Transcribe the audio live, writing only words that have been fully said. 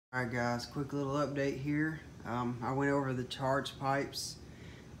Alright guys, quick little update here. I went over the charge pipes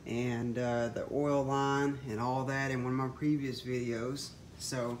and the oil line and all that in one of my previous videos.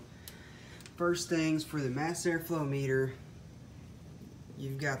 So first things for the mass airflow meter,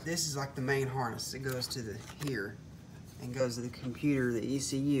 you've got, this is like the main harness that goes to the here and goes to the computer, the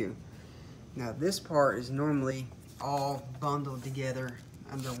ECU. Now this part is normally all bundled together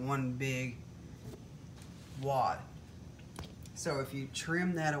under one big wad. So if you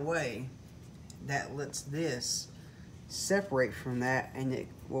trim that away, that lets this separate from that and it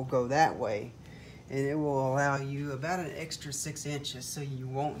will go that way. And it will allow you about an extra 6 inches, so you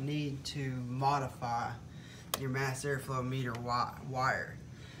won't need to modify your mass airflow meter wire.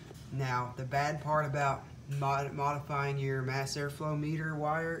 Now, the bad part about modifying your mass airflow meter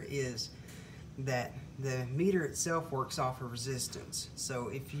wire is that the meter itself works off of resistance. So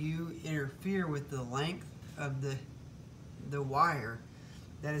if you interfere with the length of the wire,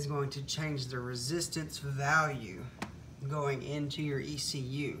 that is going to change the resistance value going into your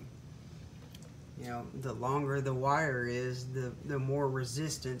ECU. You know, the longer the wire is, the more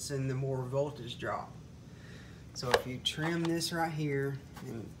resistance and the more voltage drop. So if you trim this right here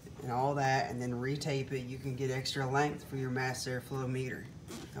and all that and then retape it, you can get extra length for your mass airflow meter.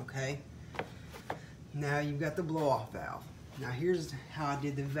 Okay? Now you've got the blow-off valve. Now here's how I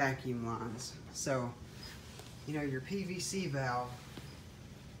did the vacuum lines. So, you know, your PVC valve,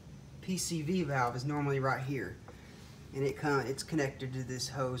 PCV valve is normally right here, and it's connected to this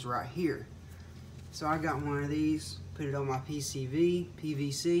hose right here. So I got one of these, put it on my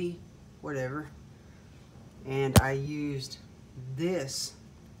PVC, whatever, and I used this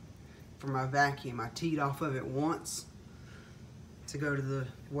for my vacuum. I teed off of it once to go to the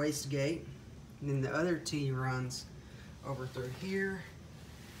wastegate, and then the other tee runs over through here,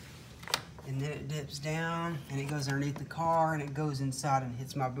 and then it dips down and it goes underneath the car and it goes inside and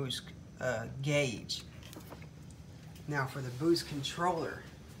hits my boost gauge. Now for the boost controller,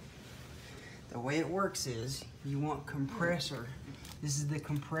 the way it works is you want compressor. This is the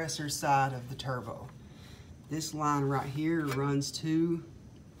compressor side of the turbo. This line right here runs to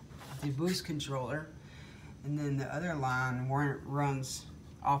the boost controller, and then the other line runs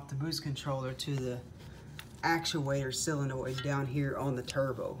off the boost controller to the actuator solenoid down here on the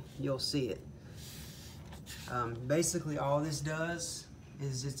turbo. You'll see it. Basically all this does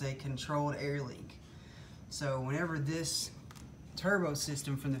is it's a controlled air leak. So whenever this turbo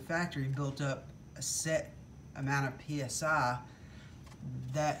system from the factory built up a set amount of PSI,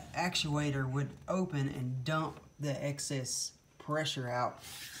 that actuator would open and dump the excess pressure out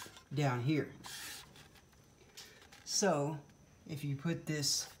down here. So if you put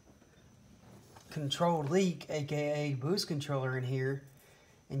this controlled leak, aka boost controller, in here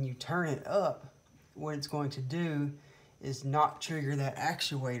and you turn it up, what it's going to do is not trigger that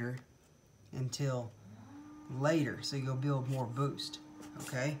actuator until later, so you'll build more boost.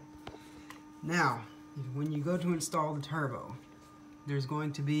 Okay, now when you go to install the turbo, there's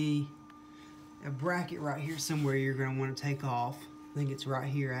going to be a bracket right here somewhere you're going to want to take off. I think it's right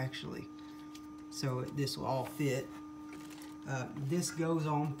here actually, so this will all fit. This goes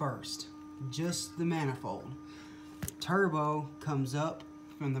on first, just the manifold. Turbo comes up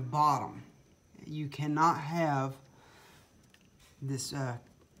from the bottom. You cannot have this,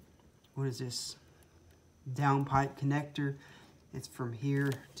 what is this, downpipe connector. It's from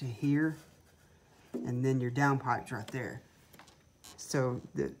here to here, and then your downpipe's right there. So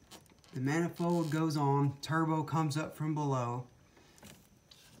the manifold goes on, turbo comes up from below.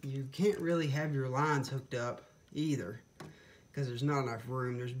 You can't really have your lines hooked up either, because there's not enough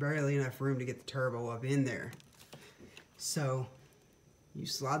room. There's barely enough room to get the turbo up in there. So you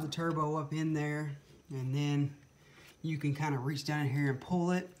slide the turbo up in there, and then you can kind of reach down in here and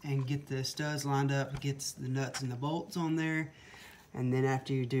pull it and get the studs lined up, gets the nuts and the bolts on there. And then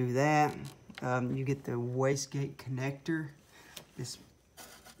after you do that, you get the wastegate connector, this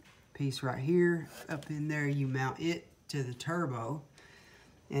piece right here, up in there. You mount it to the turbo,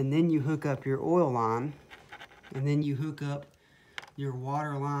 and then you hook up your oil line, and then you hook up your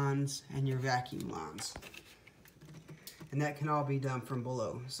water lines and your vacuum lines. And that can all be done from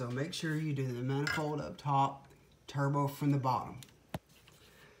below. So make sure you do the manifold up top, turbo from the bottom.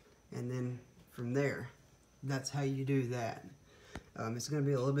 And then from there, that's how you do that. It's going to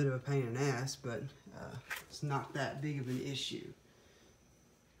be a little bit of a pain in the ass, but it's not that big of an issue.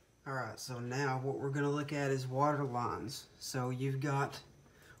 Alright, so now what we're going to look at is water lines. So you've got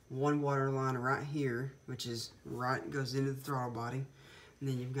one water line right here, which is right, goes into the throttle body, and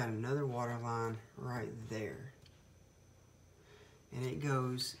then you've got another water line right there, and it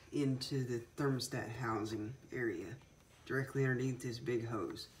goes into the thermostat housing area. directly underneath this big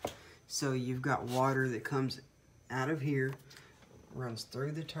hose. So you've got water that comes out of here, runs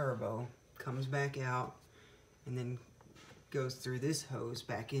through the turbo, comes back out, and then goes through this hose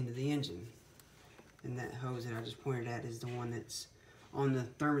back into the engine. And that hose that I just pointed at is the one that's on the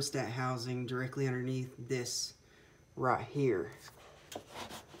thermostat housing directly underneath this right here.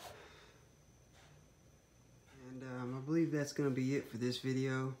 And I believe that's going to be it for this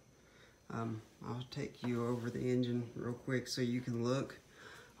video. I'll take you over the engine real quick so you can look.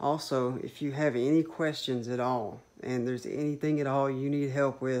 Also, if you have any questions at all, and there's anything at all you need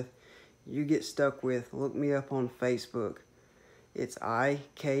help with, you get stuck with, look me up on Facebook. It's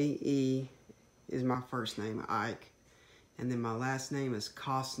I-K-E is my first name, Ike. And then my last name is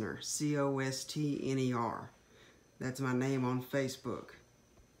Costner, C-O-S-T-N-E-R. That's my name on Facebook.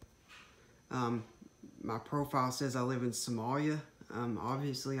 My profile says I live in Somalia.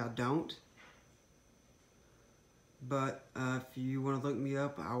 Obviously I don't. But if you want to look me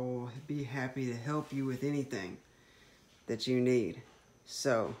up, I will be happy to help you with anything that you need.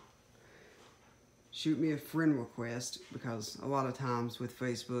 So, shoot me a friend request, because a lot of times with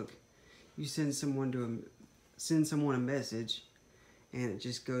Facebook, you send someone a message, and it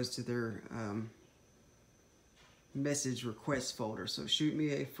just goes to their message request folder. So shoot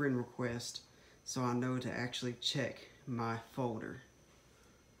me a friend request so I know to actually check my folder.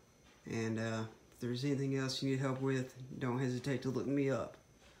 And if there's anything else you need help with, don't hesitate to look me up.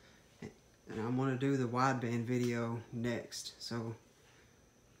 And I'm going to do the wideband video next, so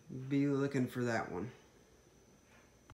be looking for that one.